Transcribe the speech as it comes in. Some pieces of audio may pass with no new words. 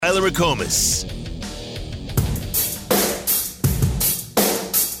Tyler McComas.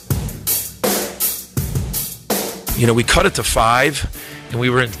 We cut it to 5, and we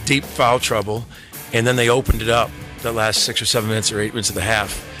were in deep foul trouble, and then they opened it up the last 6 or 7 minutes or 8 minutes of the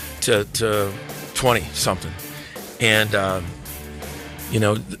half to 20-something. And,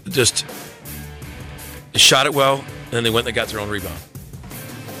 just shot it well, and then they went and they got their own rebound.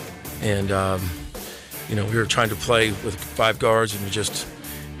 And, we were trying to play with 5 guards, and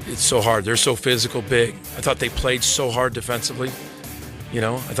it's so hard. They're so physical, big. I thought they played so hard defensively.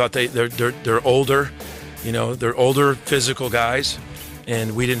 I thought they're older. They're older physical guys,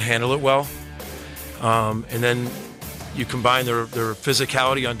 and we didn't handle it well. And then you combine their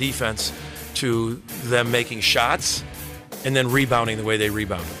physicality on defense to them making shots and then rebounding the way they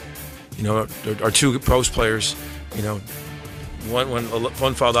rebounded. Our 2 post players,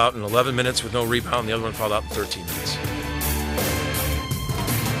 one fouled out in 11 minutes with no rebound, the other one fouled out in 13 minutes.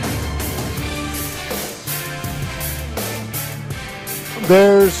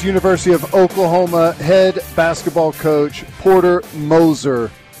 There's University of Oklahoma head basketball coach Porter Moser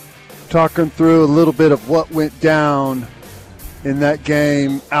talking through a little bit of what went down in that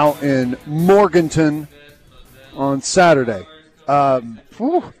game out in Morganton on Saturday.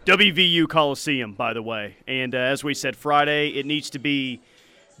 WVU Coliseum, by the way. And as we said Friday, it needs to be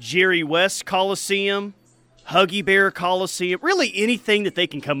Jerry West Coliseum, Huggy Bear Coliseum, really anything that they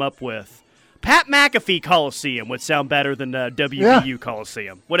can come up with. Pat McAfee Coliseum would sound better than WVU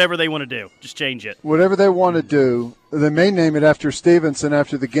Coliseum. Whatever they want to do, just change it. Whatever they want to do. They may name it after Stevenson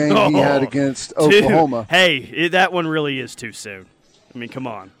after the game he had against Oklahoma. Hey, that one really is too soon. I mean, come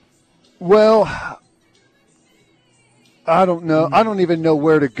on. Well, I don't know. I don't even know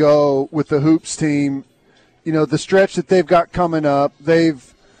where to go with the Hoops team. The stretch that they've got coming up,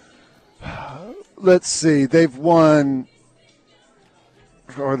 they've won,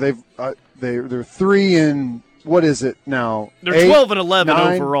 or they're 3 in, what is it now? They're 12 and 11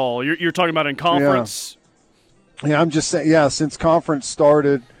 overall. You're talking about in conference? Yeah, I'm just saying, since conference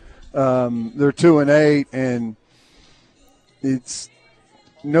started, they're 2 and 8, and it's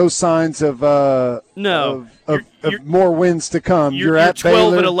no signs of more wins to come. You're at 12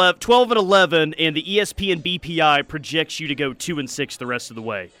 Baylor. and 11, 12 and 11, and the ESPN BPI projects you to go 2 and 6 the rest of the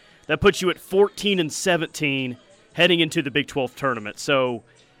way. That puts you at 14 and 17 heading into the Big 12 tournament. So,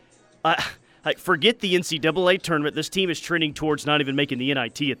 forget the NCAA tournament. This team is trending towards not even making the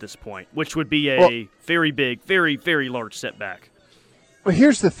NIT at this point, which would be a very big, very, very large setback. Well,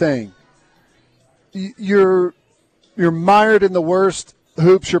 here's the thing: you're mired in the worst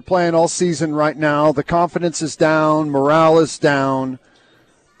hoops you're playing all season right now. The confidence is down, morale is down,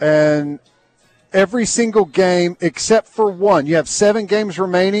 and every single game except for one. You have 7 games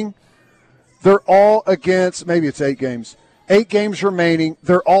remaining. They're all against, maybe it's 8 games. 8 games remaining.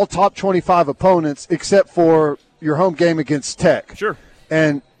 They're all top 25 opponents except for your home game against Tech. Sure.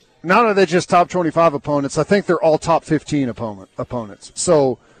 And not only are they just top 25 opponents, I think they're all top 15 opponents.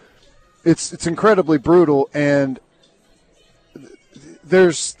 So it's incredibly brutal, and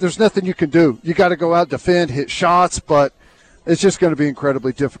there's nothing you can do. You got to go out, defend, hit shots, but it's just going to be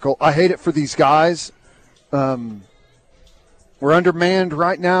incredibly difficult. I hate it for these guys. We're undermanned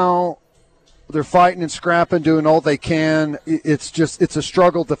right now. They're fighting and scrapping, doing all they can. It's a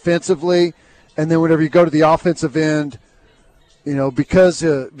struggle defensively, and then whenever you go to the offensive end, because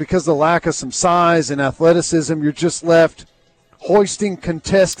of the lack of some size and athleticism, you're just left hoisting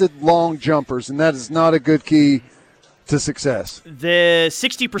contested long jumpers, and that is not a good key to success. The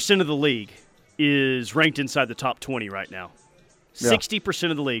 60% of the league is ranked inside the top 20 right now.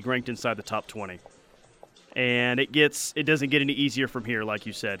 60% of the league ranked inside the top 20. And it doesn't get any easier from here, like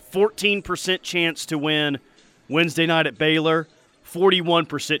you said. 14% chance to win Wednesday night at Baylor,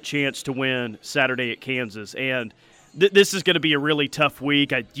 41% chance to win Saturday at Kansas. And this is going to be a really tough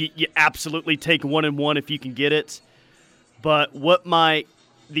week. You absolutely take 1-1 if you can get it. But what might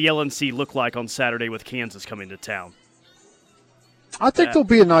the LNC look like on Saturday with Kansas coming to town? I think there'll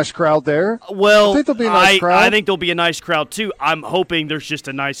be a nice crowd there. Well, I think there'll be a nice crowd. I think there'll be a nice crowd, too. I'm hoping there's just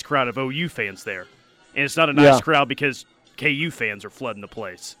a nice crowd of OU fans there. And it's not a nice crowd because KU fans are flooding the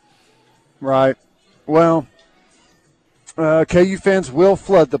place. Right. Well, KU fans will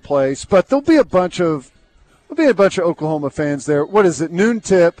flood the place, but there'll be a bunch of Oklahoma fans there. What is it? Noon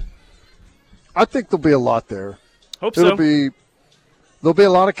tip. I think there'll be a lot there. Hope so. There'll be a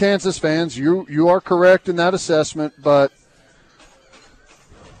lot of Kansas fans. You are correct in that assessment, but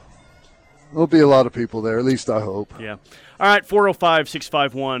there'll be a lot of people there. At least I hope. Yeah. All right,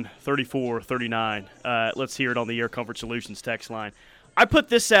 405-651-3439. Let's hear it on the Air Comfort Solutions text line. I put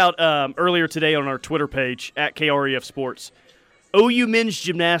this out earlier today on our Twitter page, at KREF Sports. OU men's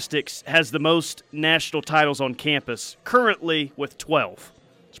gymnastics has the most national titles on campus, currently with 12.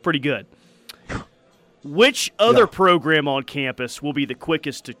 It's pretty good. Which other program on campus will be the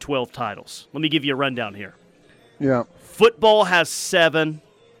quickest to 12 titles? Let me give you a rundown here. Yeah. Football has 7.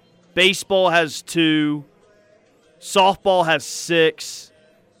 Baseball has 2. Softball has 6.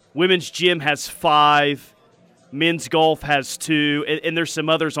 Women's gym has 5. Men's golf has 2. And there's some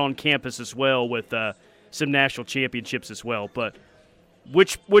others on campus as well with some national championships as well. But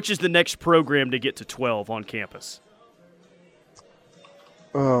which is the next program to get to 12 on campus?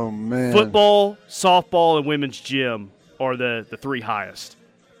 Oh, man. Football, softball, and women's gym are the 3 highest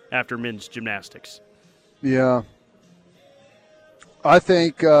after men's gymnastics. Yeah. I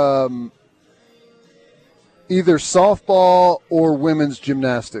think either softball or women's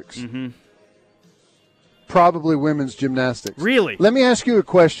gymnastics. Mm-hmm. Probably women's gymnastics. Really? Let me ask you a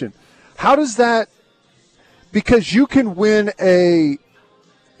question. How does that – because you can win can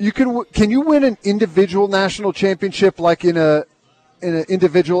you win an individual national championship like in an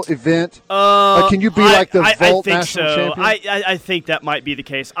individual event? Can you be like the vault national champion? I think that might be the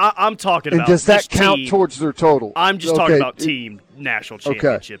case. I'm talking about. And does that count team. towards their total? I'm just talking about team national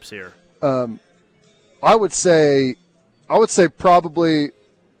championships here. I would say probably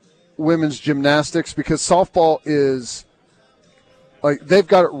women's gymnastics because softball is like they've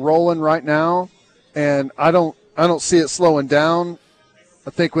got it rolling right now, and I don't see it slowing down. I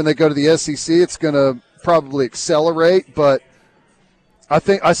think when they go to the SEC, it's going to probably accelerate, but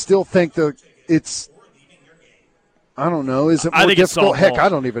I still think it's. I don't know. Is it more difficult? Heck, I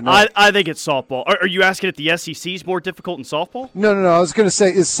don't even know. I think it's softball. Are you asking if the SEC is more difficult in softball? No. I was going to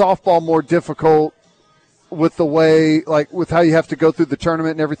say, is softball more difficult with the way, like, with how you have to go through the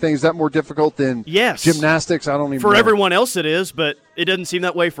tournament and everything? Is that more difficult than gymnastics? I don't even know. For everyone else it is, but it doesn't seem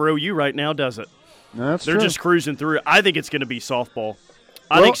that way for OU right now, does it? That's They're true. Just cruising through it. I think it's going to be softball.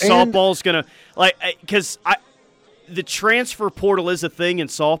 I think softball's going to, because the transfer portal is a thing in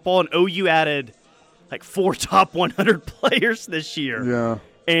softball, and OU added like 4 top 100 players this year. Yeah.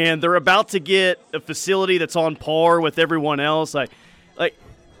 And they're about to get a facility that's on par with everyone else. I don't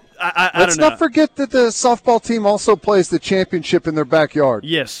know. Let's not forget that the softball team also plays the championship in their backyard.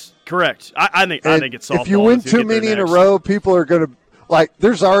 Yes, correct. I think it's softball. If you win too many in a row, people are going to like.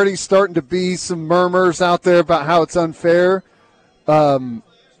 There's already starting to be some murmurs out there about how it's unfair.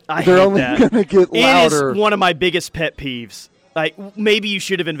 They're only going to get louder. It is one of my biggest pet peeves. Like, maybe you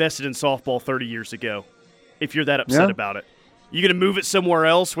should have invested in softball 30 years ago if you're that upset about it. You're going to move it somewhere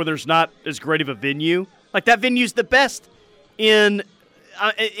else where there's not as great of a venue? Like, that venue's the best in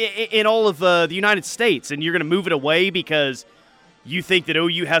all of the United States, and you're going to move it away because you think that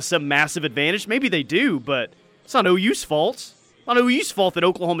OU has some massive advantage? Maybe they do, but it's not OU's fault. It's not OU's fault that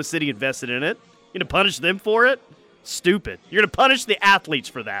Oklahoma City invested in it. You're going to punish them for it? Stupid. You're going to punish the athletes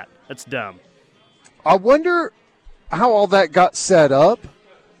for that. That's dumb. I wonder how all that got set up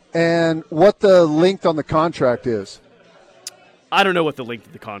and what the length on the contract is. I don't know what the length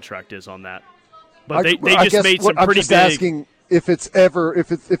of the contract is on that. But they just made some pretty big. I'm just asking if it's ever if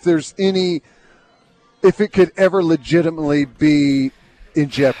there's any if it could ever legitimately be in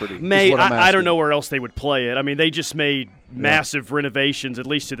jeopardy. I don't know where else they would play it. I mean, they just made massive renovations, at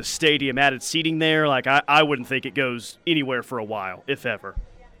least to the stadium, added seating there. Like I wouldn't think it goes anywhere for a while, if ever.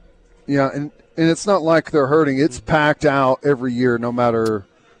 Yeah, and it's not like they're hurting. It's packed out every year, no matter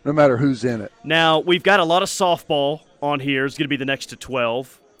who's in it. Now, we've got a lot of softball on here. It's going to be the next to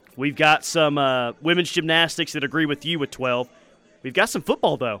 12. We've got some women's gymnastics that agree with you with 12. We've got some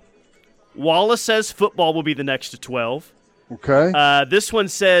football, though. Wallace says football will be the next to 12. Okay. This one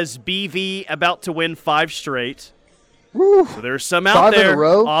says BV about to win 5 straight. Woo. So there's some out 5 there in a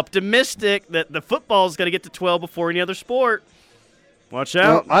row. Optimistic that the football is going to get to 12 before any other sport. Watch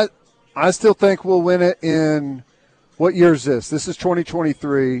out. Well, I still think we'll win it in – what year is this? This is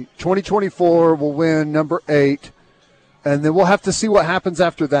 2023. 2024 we'll win number 8, and then we'll have to see what happens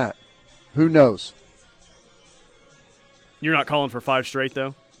after that. Who knows? You're not calling for 5 straight,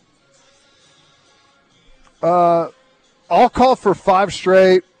 though? I'll call for 5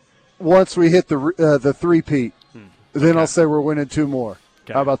 straight once we hit the three-peat. Then I'll say we're winning 2 more.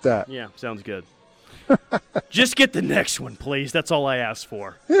 Okay. How about that? Yeah, sounds good. Just get the next one, please. That's all I ask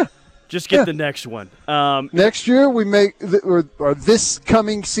for. Yeah. Just get the next one. Next year we make, or this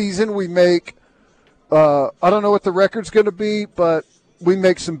coming season we make, I don't know what the record's going to be, but we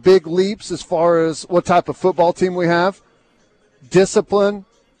make some big leaps as far as what type of football team we have. Discipline.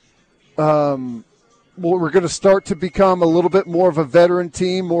 We're going to start to become a little bit more of a veteran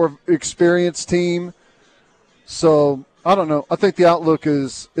team, more experienced team. So, I don't know. I think the outlook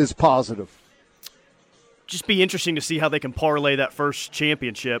is positive. just be interesting to see how they can parlay that first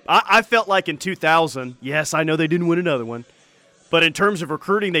championship. I felt like in 2000, yes, I know they didn't win another one, but in terms of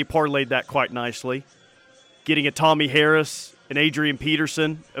recruiting, they parlayed that quite nicely. Getting a Tommy Harris and Adrian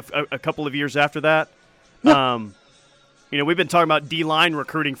Peterson a couple of years after that. Yeah. We've been talking about D-line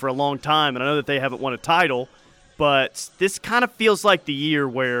recruiting for a long time, and I know that they haven't won a title, but this kind of feels like the year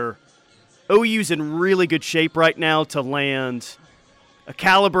where OU's in really good shape right now to land a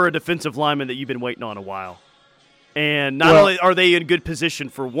caliber of defensive lineman that you've been waiting on a while. And not only are they in good position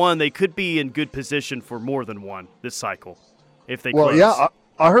for one, they could be in good position for more than one this cycle if they close. Well, yeah,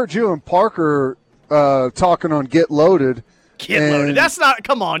 I heard you and Parker talking on Get Loaded. Get Loaded. That's not –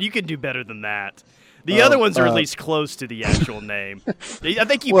 come on, you can do better than that. The other ones are at least close to the actual name. I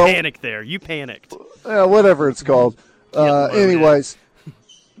think you panicked there. You panicked. Whatever it's called. Anyways,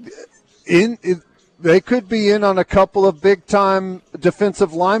 they could be in on a couple of big-time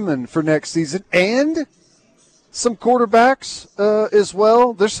defensive linemen for next season and some quarterbacks as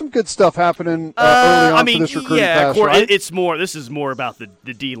well. There's some good stuff happening early on for this recruiting class, right? This is more about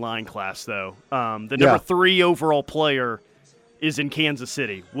the D-line class, though. The number 3 overall player is in Kansas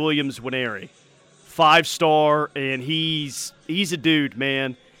City, Williams Nwaneri. 5-star, and he's a dude,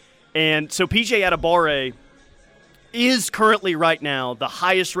 man. And so PJ Adebawore is currently right now the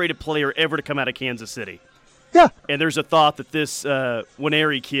highest-rated player ever to come out of Kansas City. Yeah. And there's a thought that this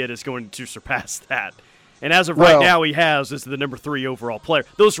Nwaneri kid is going to surpass that. And as of right now, he is the number 3 overall player.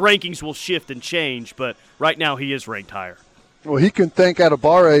 Those rankings will shift and change, but right now he is ranked higher. Well, he can thank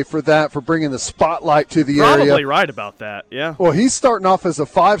Adebawore for bringing the spotlight to the area. Probably right about that, yeah. Well, he's starting off as a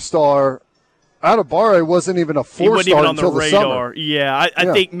 5-star. Adebawore wasn't even a 4-star until the summer. Yeah,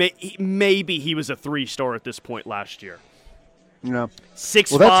 I think maybe he was a 3-star at this point last year. Yeah.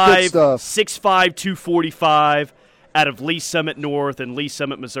 6'5", 245 out of Lee Summit North and Lee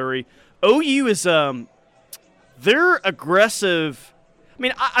Summit, Missouri. OU is they're aggressive. I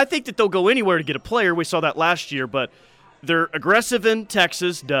mean, I think that they'll go anywhere to get a player. We saw that last year, but they're aggressive in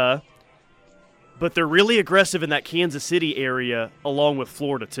Texas, but they're really aggressive in that Kansas City area along with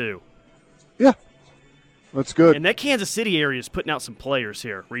Florida too. Yeah, that's good. And that Kansas City area is putting out some players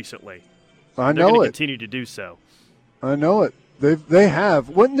here recently. I know it. They're going to continue to do so. I know it. They have.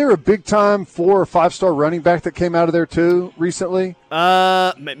 Wasn't there a big-time 4 or 5-star running back that came out of there too recently?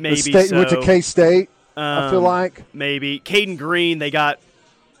 Maybe so. Went to K-State, I feel like. Maybe. Caden Green, they got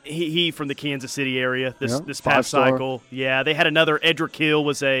he from the Kansas City area this past 5-star. cycle. Yeah, they had another. Edric Hill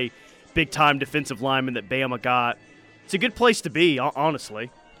was a big-time defensive lineman that Bama got. It's a good place to be,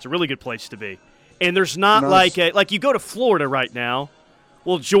 honestly. It's a really good place to be. And there's not like you go to Florida right now.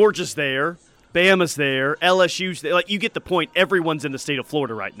 Well, Georgia's there. Bama's there. LSU's there. Like, you get the point. Everyone's in the state of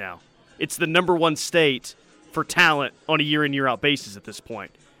Florida right now. It's the number 1 state for talent on a year-in, year-out basis at this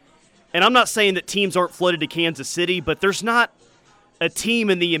point. And I'm not saying that teams aren't flooded to Kansas City, but there's not a team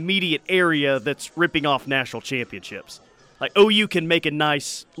in the immediate area that's ripping off national championships. Like, OU can make a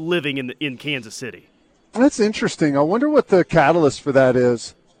nice living in Kansas City. That's interesting. I wonder what the catalyst for that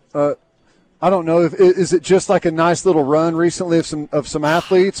is. I don't know. Is it just like a nice little run recently of some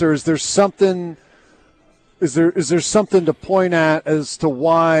athletes, or is there something? Is there something to point at as to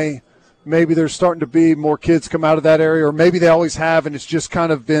why maybe there's starting to be more kids come out of that area, or maybe they always have, and it's just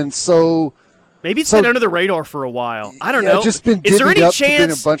kind of been so. Maybe it's been under the radar for a while. I don't know. It's just been. Is there any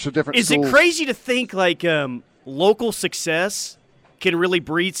chance? A bunch of different is schools. It crazy to think like local success can really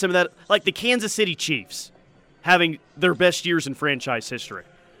breed some of that? Like the Kansas City Chiefs having their best years in franchise history.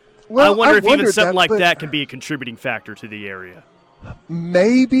 Well, I wonder if even something like that can be a contributing factor to the area.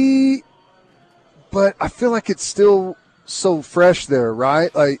 Maybe, but I feel like it's still so fresh there,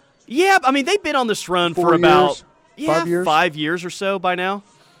 right? Like, yeah, I mean, they've been on this run for about 5 years? 5 years or so by now.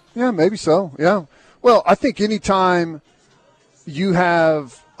 Yeah, maybe so, yeah. Well, I think anytime you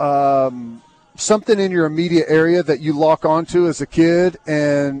have something in your immediate area that you lock onto as a kid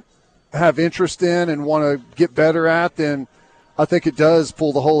and have interest in and want to get better at, then I think it does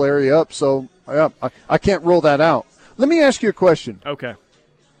pull the whole area up. So, yeah, I can't rule that out. Let me ask you a question. Okay.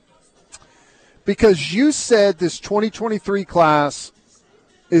 Because you said this 2023 class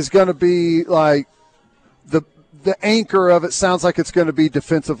is going to be like the anchor of it sounds like it's going to be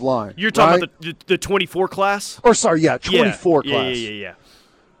defensive line. You're talking about the 24 class? Or, sorry, 24 class. Yeah.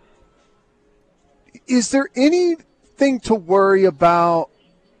 Is there anything to worry about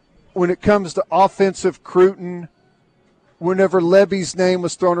when it comes to offensive recruiting whenever Lebby's name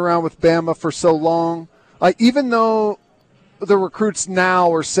was thrown around with Bama for so long? Like, even though the recruits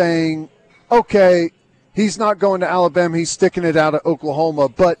now are saying, okay, he's not going to Alabama, he's sticking it out at Oklahoma,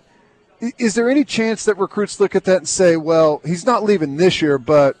 but is there any chance that recruits look at that and say, well, he's not leaving this year,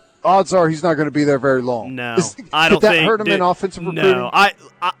 but odds are he's not going to be there very long. No, I don't think. Did that think hurt him in offensive recruiting? No,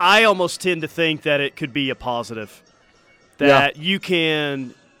 I almost tend to think that it could be a positive. That you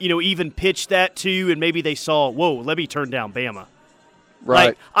can, even pitch that to, and maybe they saw, whoa, let me turn down Bama.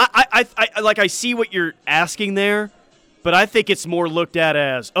 Right. I see what you're asking there, but I think it's more looked at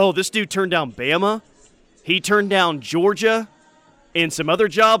as, oh, this dude turned down Bama. He turned down Georgia and some other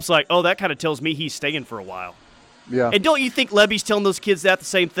jobs. Like, oh, that kind of tells me he's staying for a while. Yeah. And don't you think Lebby's telling those kids that the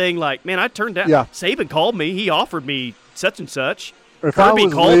same thing? Like, man, I turned down. Yeah. Saban called me. He offered me such and such. If Kirby I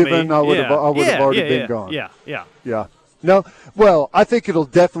was called leaving, me. I would have already been gone. Yeah. No, well, I think it'll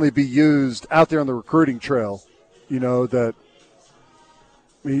definitely be used out there on the recruiting trail, that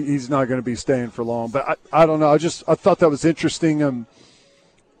he's not going to be staying for long. But I don't know. I thought that was interesting.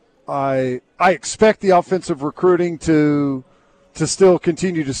 I expect the offensive recruiting to still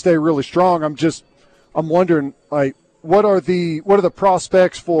continue to stay really strong. I'm wondering, like, what are the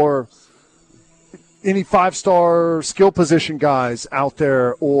prospects for any 5-star skill position guys out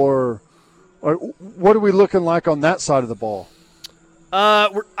there, or what are we looking like on that side of the ball?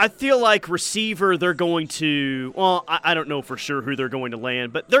 I feel like receiver, they're going to. Well, I don't know for sure who they're going to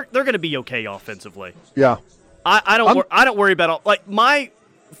land, but they're going to be okay offensively. Yeah, I don't worry about all. Like, my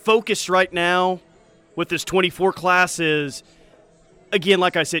focus right now with this 24 class is, again,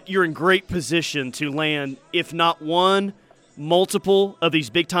 like I said, you're in great position to land, if not one, multiple of these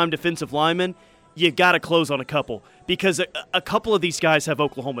big time defensive linemen. You got to close on a couple, because a couple of these guys have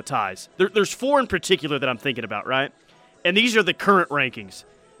Oklahoma ties. There's 4 in particular that I'm thinking about, right? And these are the current rankings.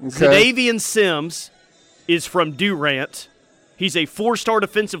 Okay. Zadavian Sims is from Durant. He's a 4-star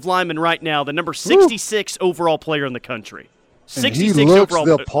defensive lineman right now, the number 66 overall player in the country. 66 and he looks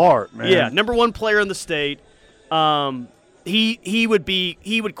overall. the part, man. Yeah, number 1 player in the state. He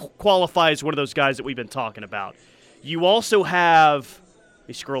would qualify as one of those guys that we've been talking about. You also have. Let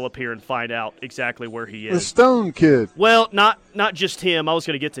me scroll up here and find out exactly where he is. The Stone kid. Well, not just him. I was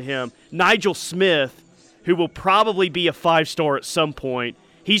going to get to him. Nigel Smith, who will probably be a 5-star at some point.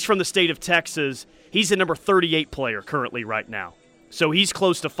 He's from the state of Texas. He's the number 38 player currently right now. So he's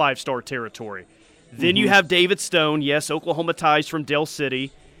close to 5-star territory. Then you have David Stone. Yes, Oklahoma ties from Del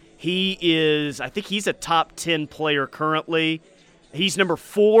City. I think he's a top 10 player currently. He's number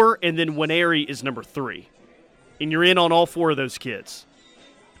 4, and then Nwaneri is number 3. And you're in on all 4 of those kids.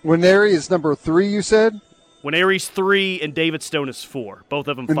 Nwaneri is number 3, you said? Nwaneri's 3, and David Stone is 4. Both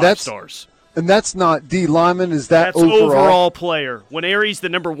of them 5 stars. And that's not D lineman, is that that's overall player. Nwaneri's the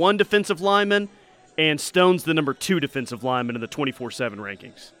number 1 defensive lineman, and Stone's the number 2 defensive lineman in the 24/7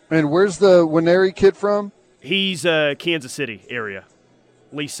 rankings. And where's the Nwaneri kid from? He's Kansas City area.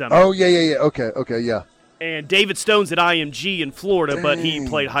 Lee Summit. Oh, yeah. Okay, yeah. And David Stone's at IMG in Florida, but he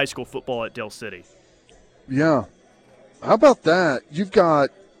played high school football at Del City. Yeah. How about that? You got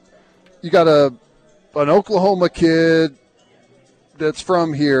an Oklahoma kid that's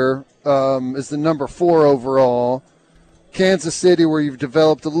from here, is the number 4 overall. Kansas City, where you've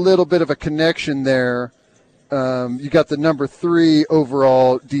developed a little bit of a connection there. You got the number 3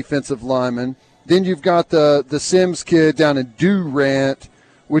 overall defensive lineman. Then you've got the Sims kid down in Durant,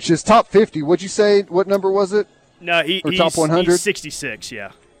 which is top 50. What'd you say? What number was it? No, he's top 100? He's 66,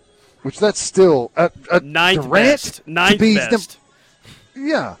 yeah. Which that's still ninth Durant best. Ninth best.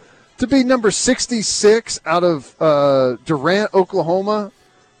 Yeah. To be number 66 out of Durant, Oklahoma,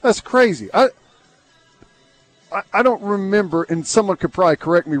 that's crazy. I don't remember, and someone could probably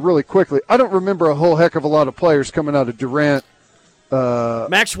correct me really quickly, I don't remember a whole heck of a lot of players coming out of Durant.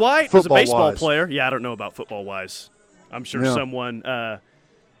 Max White was a baseball wise. player. Yeah, I don't know about football-wise. I'm sure someone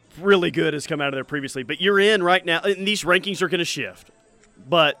really good has come out of there previously. But you're in right now, and these rankings are going to shift.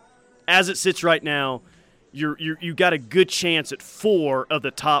 But as it sits right now, you got a good chance at 4 of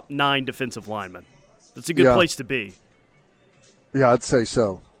the top 9 defensive linemen. That's a good place to be. Yeah, I'd say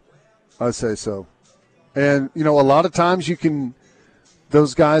so. And, a lot of times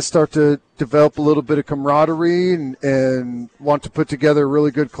those guys start to develop a little bit of camaraderie and want to put together a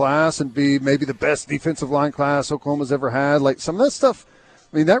really good class and be maybe the best defensive line class Oklahoma's ever had. Like, some of that stuff,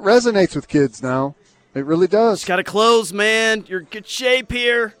 that resonates with kids now. It really does. Just got to close, man. You're in good shape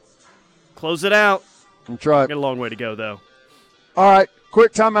here. Close it out. That's right. Got a long way to go, though. All right,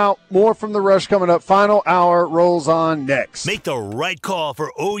 quick timeout. More from The Rush coming up. Final hour rolls on next. Make the right call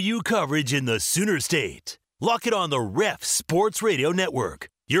for OU coverage in the Sooner State. Lock it on the Ref Sports Radio Network,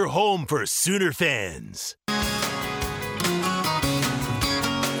 your home for Sooner fans.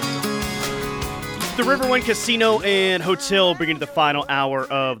 The Riverwind Casino and Hotel bringing the final hour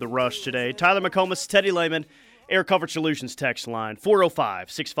of The Rush today. Tyler McComas, Teddy Lehman, Air Coverage Solutions text line,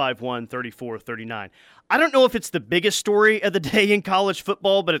 405-651-3439. I don't know if it's the biggest story of the day in college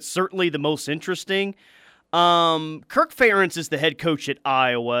football, but it's certainly the most interesting. Kirk Ferentz is the head coach at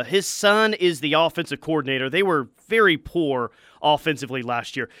Iowa. His son is the offensive coordinator. They were very poor offensively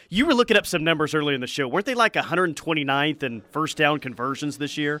last year. You were looking up some numbers earlier in the show. Weren't they like 129th in first down conversions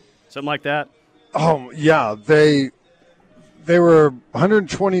this year? Something like that? Oh, yeah. They were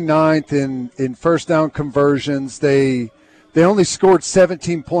 129th in first down conversions. They only scored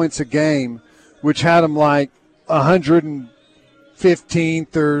 17 points a game, which had them like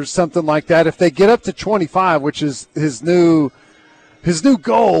 115th or something like that. If they get up to 25, which is his new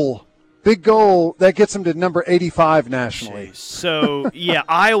goal, big goal, that gets him to number 85 nationally. Jeez. So, yeah,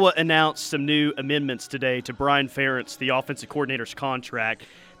 Iowa announced some new amendments today to Brian Ferentz, the offensive coordinator's contract.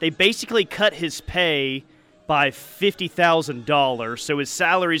 They basically cut his pay by $50,000, so his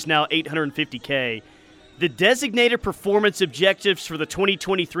salary is now $850K. The designated performance objectives for the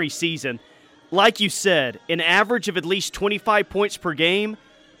 2023 season, like you said, an average of at least 25 points per game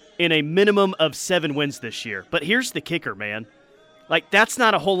and a minimum of 7 wins this year. But here's the kicker, man. Like, that's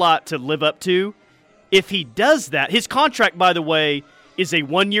not a whole lot to live up to. If he does that, his contract, by the way, is a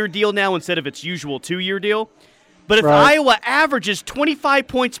 1-year deal now instead of its usual 2-year deal. But if Iowa averages 25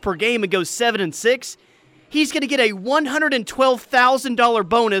 points per game and goes 7-6, he's going to get a $112,000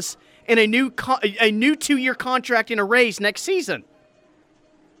 bonus and a new 2-year contract and a raise next season.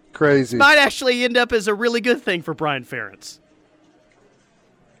 Crazy. Might actually end up as a really good thing for Brian Ferentz.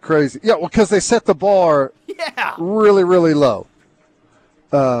 Crazy. Yeah, well, because they set the bar really, really low.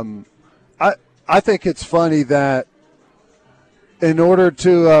 I think it's funny that in order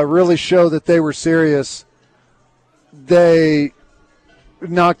to really show that they were serious, they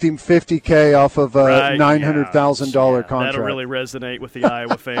knocked him $50K off of a $900,000 contract. That'll really resonate with the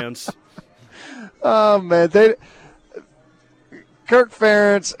Iowa fans. Oh, man. Kirk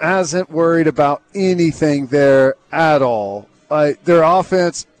Ferentz hasn't worried about anything there at all. Their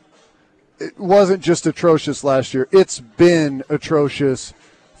offense, it wasn't just atrocious last year. It's been atrocious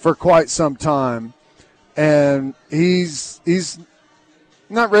for quite some time. And he's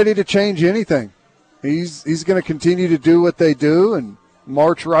not ready to change anything. He's going to continue to do what they do and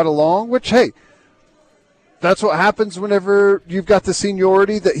march right along, which, hey, that's what happens whenever you've got the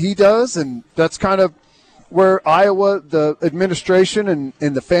seniority that he does, and that's kind of where Iowa, the administration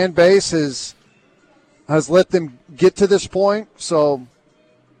and the fan base has let them get to this point. So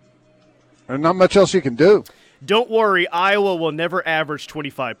there's not much else you can do. Don't worry, Iowa will never average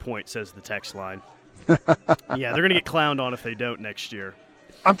 25 points, says the text line. Yeah, they're going to get clowned on if they don't next year.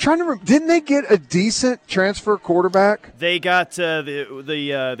 I'm trying to remember. Didn't they get a decent transfer quarterback? They got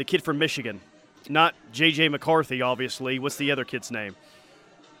the kid from Michigan. Not J.J. McCarthy, obviously. What's the other kid's name?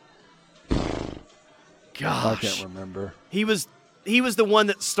 Gosh. I can't remember. He was the one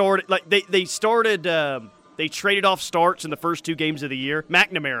that started. Like they started. They traded off starts in the first 2 games of the year.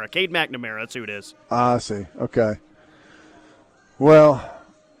 McNamara, Cade McNamara. That's who it is. I see. Okay. Well,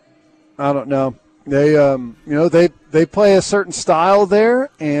 I don't know. They they play a certain style there,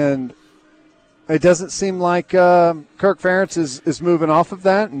 and it doesn't seem like Kirk Ferentz is moving off of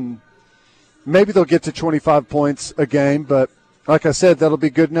that, and maybe they'll get to 25 points a game, but like I said, that'll be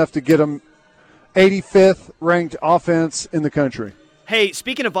good enough to get them 85th ranked offense in the country. Hey,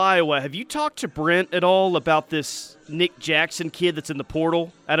 speaking of Iowa, have you talked to Brent at all about this Nick Jackson kid that's in the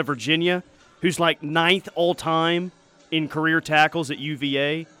portal out of Virginia, who's like 9th all-time in career tackles at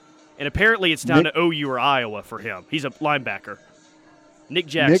UVA? And apparently it's down to OU or Iowa for him. He's a linebacker. Nick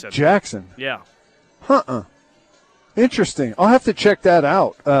Jackson. Nick Jackson. Yeah. Interesting. I'll have to check that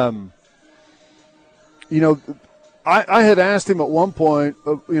out. I had asked him at one point,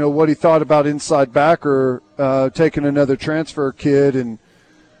 what he thought about inside backer taking another transfer kid, and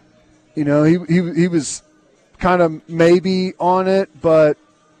he was kind of maybe on it, but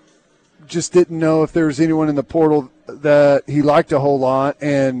just didn't know if there was anyone in the portal that he liked a whole lot.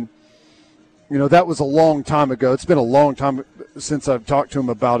 And that was a long time ago. It's been a long time since I've talked to him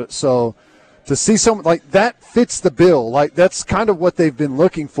about it. So to see someone like that fits the bill. Like, that's kind of what they've been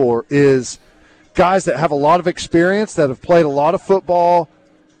looking for, is guys that have a lot of experience, that have played a lot of football,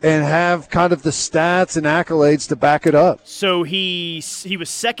 and have kind of the stats and accolades to back it up. So he was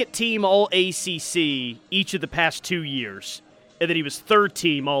second team All-ACC each of the past 2 years, and then he was third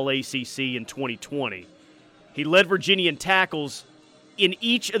team All-ACC in 2020. He led Virginia in tackles in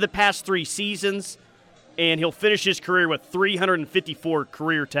each of the past 3 seasons, and he'll finish his career with 354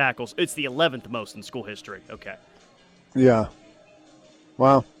 career tackles. It's the 11th most in school history. Okay. Yeah.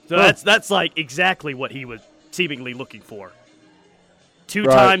 Wow. So that's like exactly what he was seemingly looking for.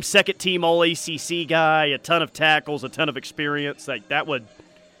 2-time second-team All-ACC guy, a ton of tackles, a ton of experience. Like, that would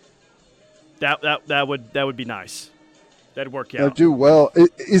That would be nice. That'd work out. Do well.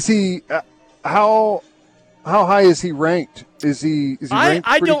 Is he? How high is he ranked? Is he ranked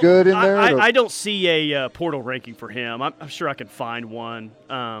pretty good in there? I don't see a portal ranking for him. I'm sure I can find one.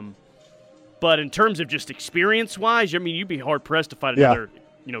 But in terms of just experience-wise, I mean, you'd be hard-pressed to find another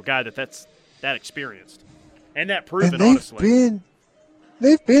guy that's that experienced and that proven. And honestly,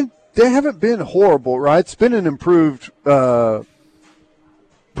 they haven't been horrible, right? It's been an improved program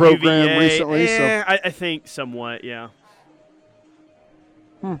UVA, recently. So I think somewhat, yeah.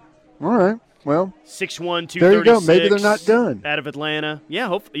 All right. Well, 6'1", 236. There you go. Maybe they're not done. Out of Atlanta. Yeah,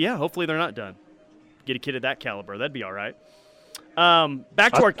 hopefully they're not done. Get a kid of that caliber. That'd be all right.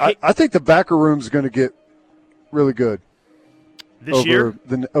 Back to I think the backer room's going to get really good this year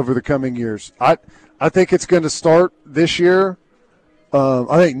over the coming years. I think it's going to start this year.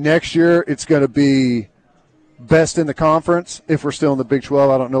 I think next year it's going to be best in the conference. If we're still in the Big 12,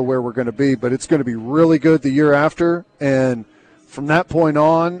 I don't know where we're going to be, but it's going to be really good the year after. And from that point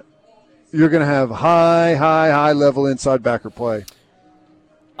on, you're going to have high level inside backer play.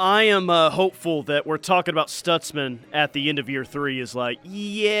 I am hopeful that we're talking about Stutzman at the end of year 3 is like,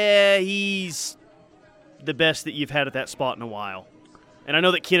 yeah, he's the best that you've had at that spot in a while. And I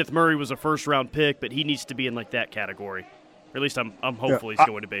know that Kenneth Murray was a first-round pick, but he needs to be in like that category. Or at least I'm hopeful he's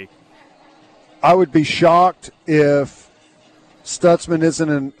going to be. I would be shocked if Stutzman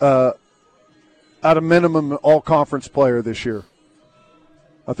isn't at a minimum all-conference player this year.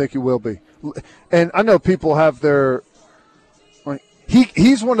 I think he will be. And I know people have their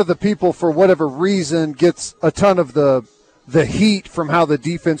he's one of the people, for whatever reason, gets a ton of the heat from how the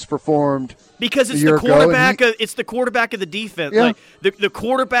defense performed. Because it's the quarterback. It's the quarterback of the defense. Yeah. Like the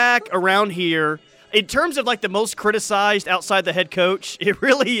quarterback around here, in terms of like the most criticized outside the head coach, it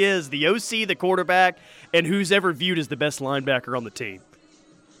really is the OC, the quarterback, and who's ever viewed as the best linebacker on the team.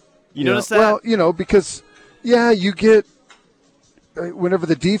 You notice that? Well, because you get whenever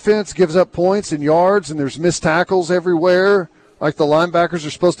the defense gives up points and yards, and there's missed tackles everywhere. Like the linebackers are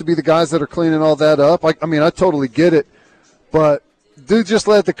supposed to be the guys that are cleaning all that up. I totally get it. But dude just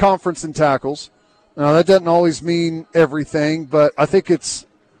led the conference in tackles. Now, that doesn't always mean everything, but I think it's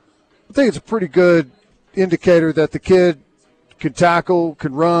a pretty good indicator that the kid can tackle,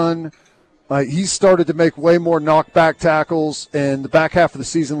 can run. He's started to make way more knockback tackles, and the back half of the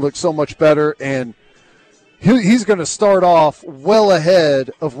season looks so much better. And he's going to start off well ahead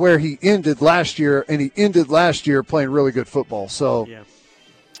of where he ended last year, and he ended last year playing really good football. So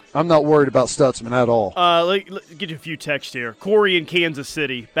I'm not worried about Stutzman at all. Let's get a few texts here. Corey in Kansas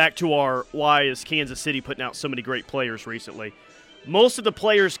City. Back to our why is Kansas City putting out so many great players recently. Most of the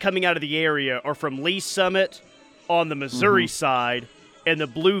players coming out of the area are from Lee Summit on the Missouri side and the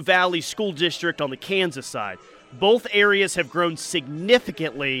Blue Valley School District on the Kansas side. Both areas have grown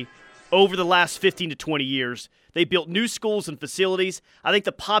significantly over the last 15 to 20 years. They built new schools and facilities. I think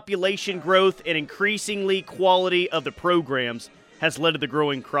the population growth and increasingly quality of the programs has led to the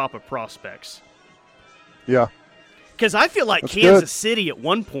growing crop of prospects. Yeah. Because I feel like Kansas City at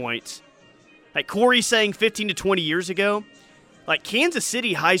one point, like Corey saying 15 to 20 years ago, like Kansas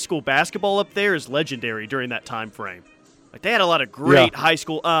City high school basketball up there is legendary during that time frame. Like they had a lot of great high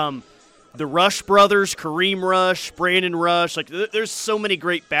school the Rush brothers, Kareem Rush, Brandon Rush, like there's so many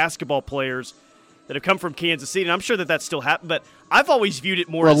great basketball players that have come from Kansas City, and I'm sure that still happens, but I've always viewed it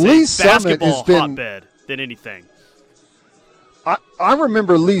more as a basketball hotbed than anything. I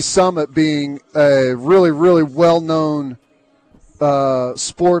remember Lee Summit being a really, really well-known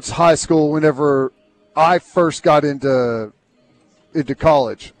sports high school whenever I first got into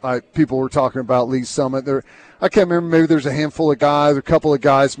college. People were talking about Lee Summit. I can't remember, maybe there's a handful of guys, a couple of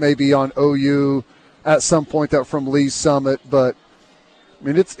guys maybe on OU at some point that were from Lee Summit, but I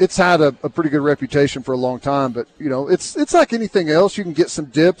mean it's had a pretty good reputation for a long time. But it's like anything else. You can get some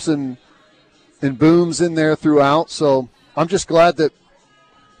dips and booms in there throughout. So I'm just glad that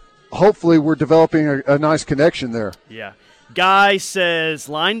hopefully we're developing a nice connection there. Yeah. Guy says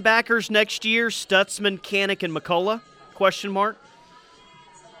linebackers next year, Stutzman, Kanik, and McCullough? ?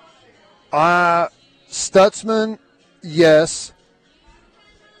 Stutzman, yes.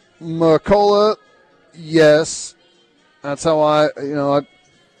 McCullough, yes. That's how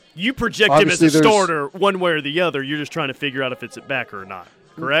you project him as a starter one way or the other. You're just trying to figure out if it's at backer or not,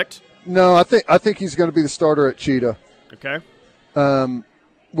 correct? No, I think he's going to be the starter at Cheetah. Okay.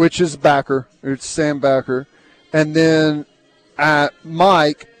 Which is backer. It's Sam Backer. And then at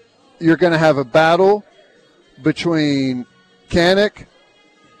Mike, you're going to have a battle between Kanik,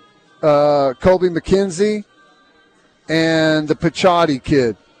 Colby McKenzie, and the Pichotti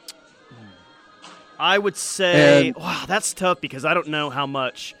kid. I would say, wow, that's tough because I don't know how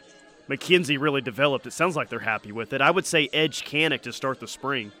much McKenzie really developed. It sounds like they're happy with it. I would say edge Kanak to start the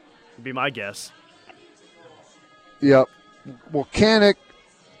spring would be my guess. Yep. Well, Kanak,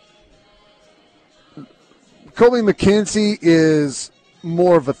 Kobe McKenzie is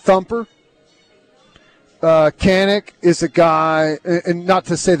more of a thumper. Kanak is a guy, and not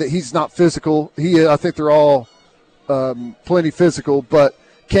to say that he's not physical. I think they're all plenty physical, but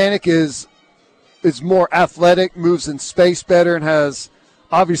Kanak is more athletic, moves in space better, and has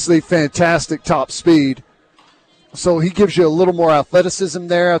obviously fantastic top speed. So he gives you a little more athleticism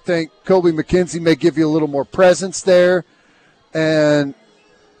there. I think Kobe McKenzie may give you a little more presence there. And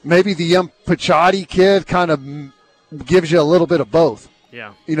maybe the young Picciotti kid kind of gives you a little bit of both.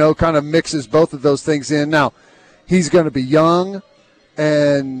 Yeah. Kind of mixes both of those things in. Now, he's going to be young,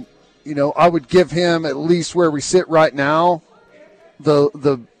 and, I would give him, at least where we sit right now,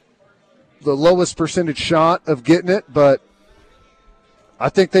 the lowest percentage shot of getting it, but I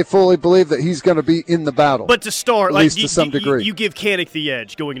think they fully believe that he's going to be in the battle. But to start, at least to some degree. You give Kanak the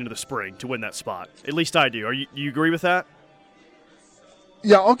edge going into the spring to win that spot. At least I do. You agree with that?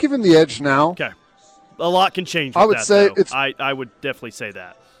 Yeah, I'll give him the edge now. Okay. A lot can change with I would that, say though. I would definitely say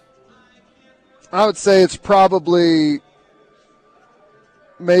that. I would say it's probably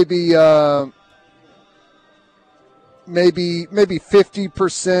maybe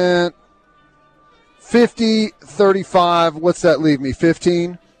 50%, 50, 35. What's that leave me?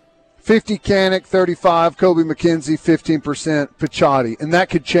 15? 50 Kanak, 35 Kobe McKenzie, 15% Picciotti. And that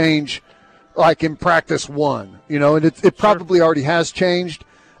could change like in practice one, and it probably already has changed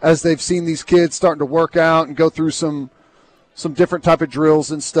as they've seen these kids starting to work out and go through some different type of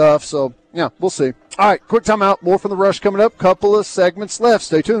drills and stuff. So, yeah, we'll see. All right, quick timeout. More from The Rush coming up. Couple of segments left.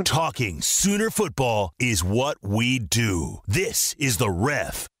 Stay tuned. Talking Sooner football is what we do. This is The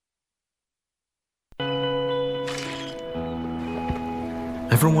Ref.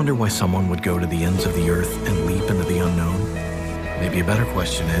 Ever wonder why someone would go to the ends of the earth and leap into the unknown? Maybe a better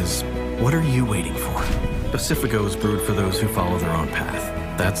question is, what are you waiting for? Pacifico is brewed for those who follow their own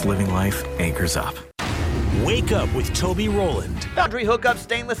path. That's living life anchors up. Wake up with Toby Rowland. Foundry hookups,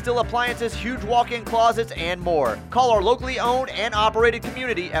 stainless steel appliances, huge walk-in closets, and more. Call our locally owned and operated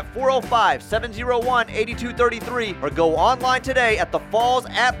community at 405-701-8233 or go online today at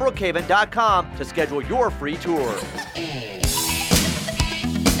thefalls@brookhaven.com to schedule your free tour.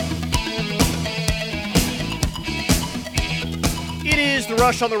 It is The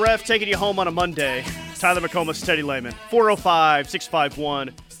Rush on the Ref, taking you home on a Monday. Tyler McComas, Teddy Lehman,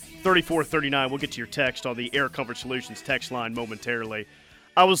 405-651-3439. We'll get to your text on the Air Comfort Solutions text line momentarily.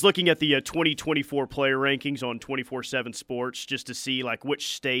 I was looking at the 2024 player rankings on 24/7 Sports just to see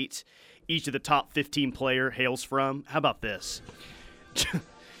which state each of the top 15 player hails from. How about this?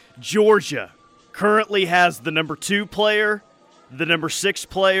 Georgia currently has the number 2 player, the number 6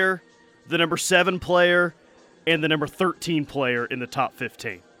 player, the number 7 player, and the number 13 player in the top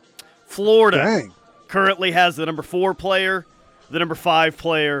 15. Florida currently has the number 4 player, the number 5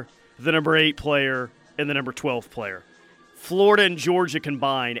 player, the number 8 player, and the number 12 player. Florida and Georgia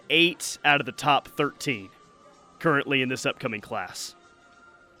combine 8 out of the top 13 currently in this upcoming class.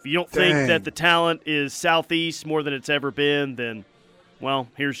 If you don't think that the talent is Southeast more than it's ever been, then, well,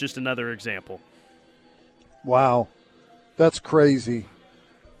 here's just another example. Wow. That's crazy.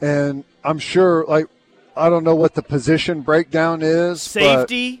 And I'm sure, I don't know what the position breakdown is.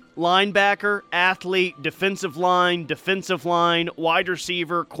 Safety, linebacker, athlete, defensive line, wide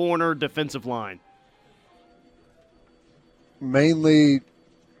receiver, corner, defensive line.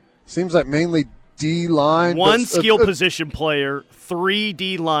 Seems like mainly D-line. One skill position player, 3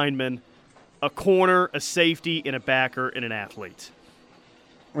 D linemen, a corner, a safety, and a backer, and an athlete.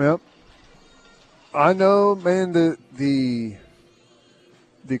 Yep. I know, man, the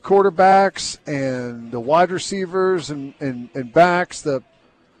quarterbacks and the wide receivers and backs, the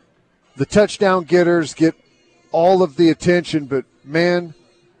touchdown getters get all of the attention, but, man,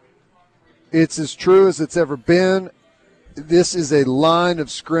 it's as true as it's ever been. This is a line of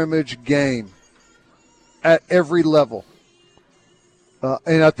scrimmage game at every level.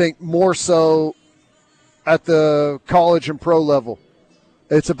 And I think more so at the college and pro level.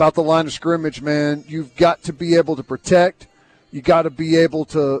 It's about the line of scrimmage, man. You've got to be able to protect. You got to be able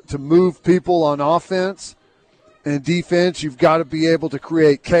to move people on offense and defense. You've got to be able to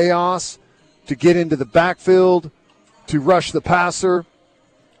create chaos, to get into the backfield, to rush the passer.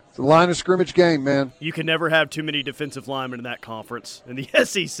 It's a line of scrimmage game, man. You can never have too many defensive linemen in that conference. In the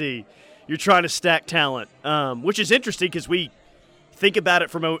SEC, you're trying to stack talent, which is interesting because we think about it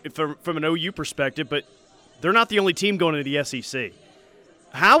from an OU perspective, but they're not the only team going into the SEC.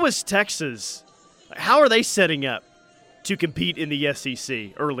 How is Texas – how are they setting up to compete in the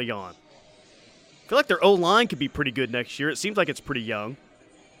SEC early on? feel like their O-line could be pretty good next year. It seems like it's pretty young.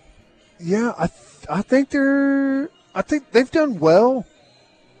 Yeah, I think they've done well.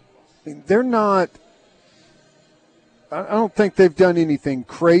 I mean, they're not – I don't think they've done anything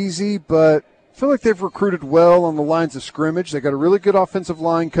crazy, but I feel like they've recruited well on the lines of scrimmage. They got a really good offensive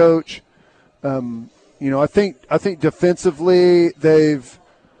line coach. I think defensively they've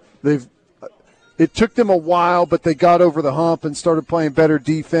it took them a while, but they got over the hump and started playing better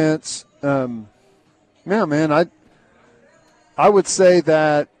defense. I would say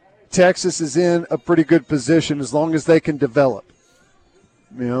that Texas is in a pretty good position as long as they can develop.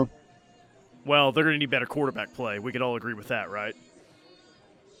 Well, they're going to need better quarterback play. We could all agree with that, right?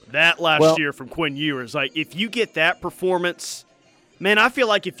 That last year from Quinn Ewers, like if you get that performance, man, I feel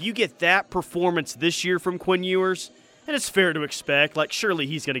like if you get that performance this year from Quinn Ewers, and it's fair to expect, like surely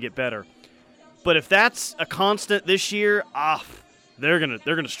he's going to get better. But if that's a constant this year, they're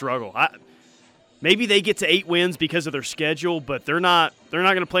gonna struggle. Maybe they get to 8 wins because of their schedule, but they're not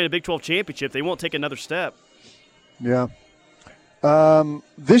going to play in a Big 12 championship. They won't take another step. Yeah.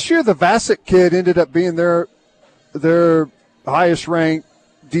 This year, the Vasek kid ended up being their highest ranked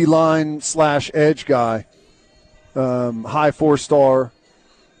D-line / edge guy. High 4-star.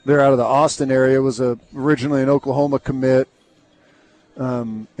 They're out of the Austin area. Was originally an Oklahoma commit.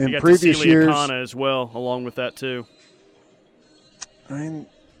 In previous years, as well, along with that too. I'm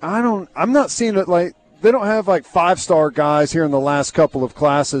not seeing it like they don't have like 5-star guys here in the last couple of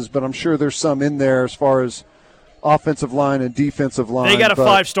classes, but I'm sure there's some in there as far as offensive line and defensive line. They got a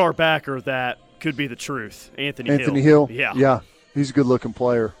 5-star backer that could be the truth. Anthony Hill. Yeah, he's a good-looking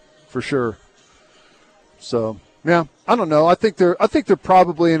player for sure. So yeah, I don't know. I think they're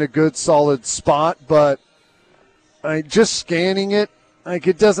probably in a good, solid spot, but just scanning it, like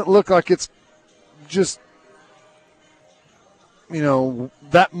it doesn't look like it's just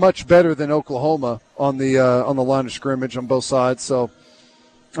that much better than Oklahoma on the line of scrimmage on both sides. So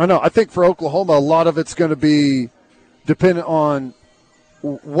I know. I think for Oklahoma, a lot of it's going to be dependent on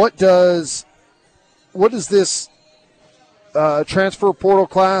what does this transfer portal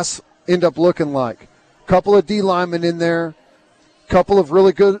class end up looking like. Couple of D linemen in there, couple of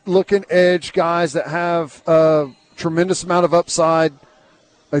really good looking edge guys that have a tremendous amount of upside.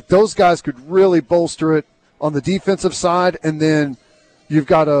 Like those guys could really bolster it on the defensive side, and then you've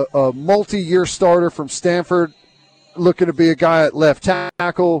got a multi-year starter from Stanford looking to be a guy at left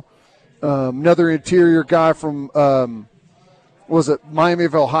tackle, another interior guy from Miami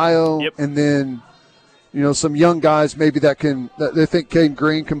of Ohio, yep. And then some young guys maybe that they think Caden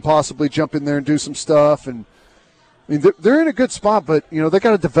Green can possibly jump in there and do some stuff. And I mean they're in a good spot, but they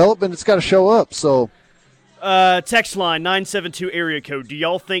got a development. It's got to show up. So. Text line 972 area code. Do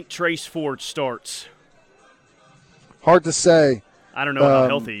y'all think Trace Ford starts? Hard to say. I don't know how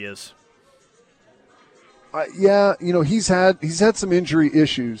healthy he is. He's had some injury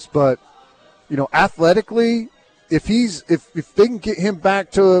issues, but athletically, if they can get him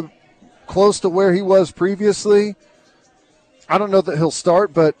back to close to where he was previously, I don't know that he'll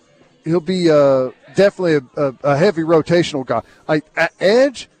start, but he'll be definitely a heavy rotational guy. At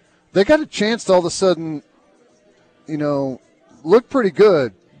edge, they got a chance to all of a sudden, look pretty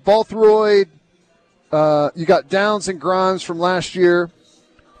good. Balthroyd, you got Downs and Grimes from last year,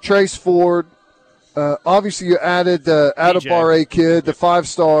 Trace Ford. Obviously, you added the Adebare kid, the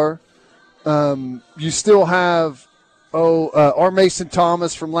 5-star. You still have R. Mason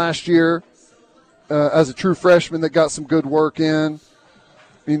Thomas from last year as a true freshman that got some good work in.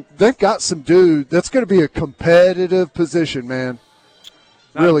 I mean, they've got some dude. That's going to be a competitive position, man.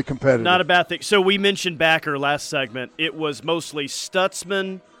 Really competitive. Not a bad thing. So we mentioned backer last segment. It was mostly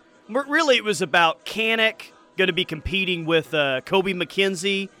Stutzman. Really, it was about Kanak going to be competing with Kobe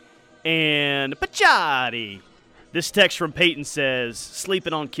McKenzie and Pachotti. This text from Peyton says,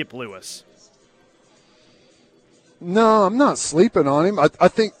 sleeping on Kip Lewis. No, I'm not sleeping on him. I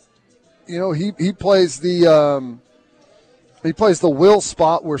think, he plays the will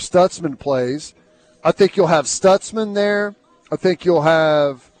spot where Stutzman plays. I think you'll have Stutzman there. I think you'll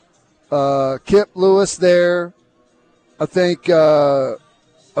have Kip Lewis there. I think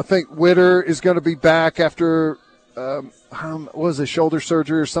Witter is going to be back after shoulder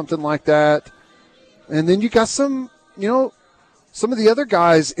surgery or something like that. And then you got some of the other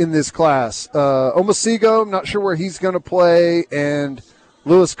guys in this class. Omasigo, I'm not sure where he's going to play, and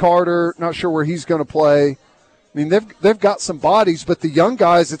Lewis Carter, not sure where he's going to play. I mean, they've got some bodies, but the young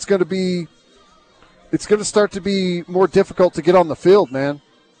guys, it's going to start to be more difficult to get on the field, man.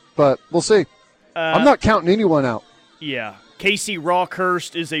 But we'll see. I'm not counting anyone out. Yeah. Casey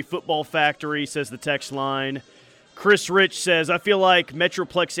Rockhurst is a football factory, says the text line. Chris Rich says, I feel like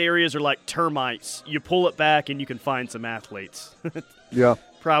Metroplex areas are like termites. You pull it back and you can find some athletes. Yeah.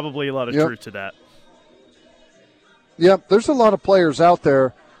 Probably a lot of truth to that. Yeah, there's a lot of players out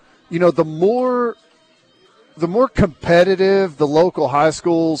there. You know, the more competitive the local high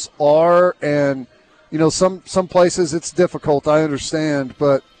schools are, and, you know, some places it's difficult, I understand.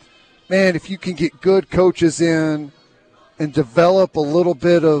 But, man, if you can get good coaches in and develop a little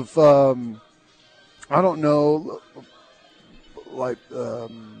bit of, I don't know, like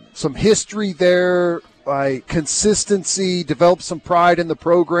some history there, like consistency, develop some pride in the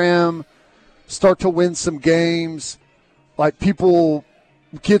program, start to win some games, like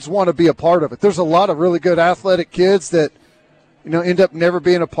kids want to be a part of it. There's a lot of really good athletic kids that, you know, end up never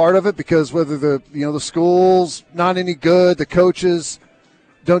being a part of it because whether the school's not any good, the coaches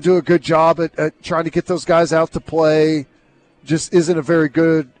don't do a good job at trying to get those guys out to play, just isn't a very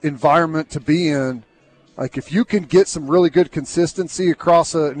good environment to be in. Like, if you can get some really good consistency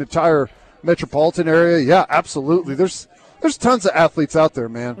across an entire metropolitan area, yeah, absolutely. There's tons of athletes out there,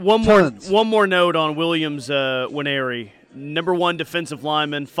 man. One more note on Williams Nwaneri. Number 1 defensive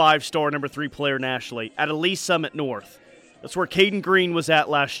lineman, 5-star, number 3 player nationally at Lee Summit North. That's where Caden Green was at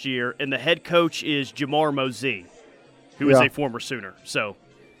last year, and the head coach is Jamar Mosey, who is a former Sooner. So,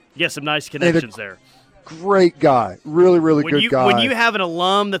 some nice connections there. Great guy. Really, really good guy. When you have an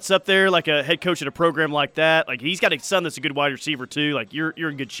alum that's up there, like a head coach at a program like that, like he's got a son that's a good wide receiver too, like you're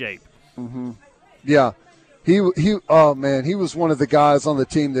in good shape. Mm-hmm. Yeah. He was one of the guys on the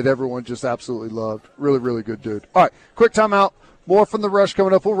team that everyone just absolutely loved. Really, really good dude. All right, quick timeout. More from The Rush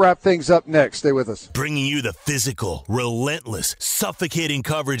coming up. We'll wrap things up next. Stay with us. Bringing you the physical, relentless, suffocating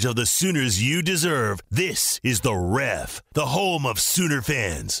coverage of the Sooners you deserve. This is The Ref, the home of Sooner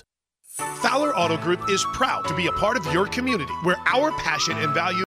fans. Fowler Auto Group is proud to be a part of your community, where our passion and value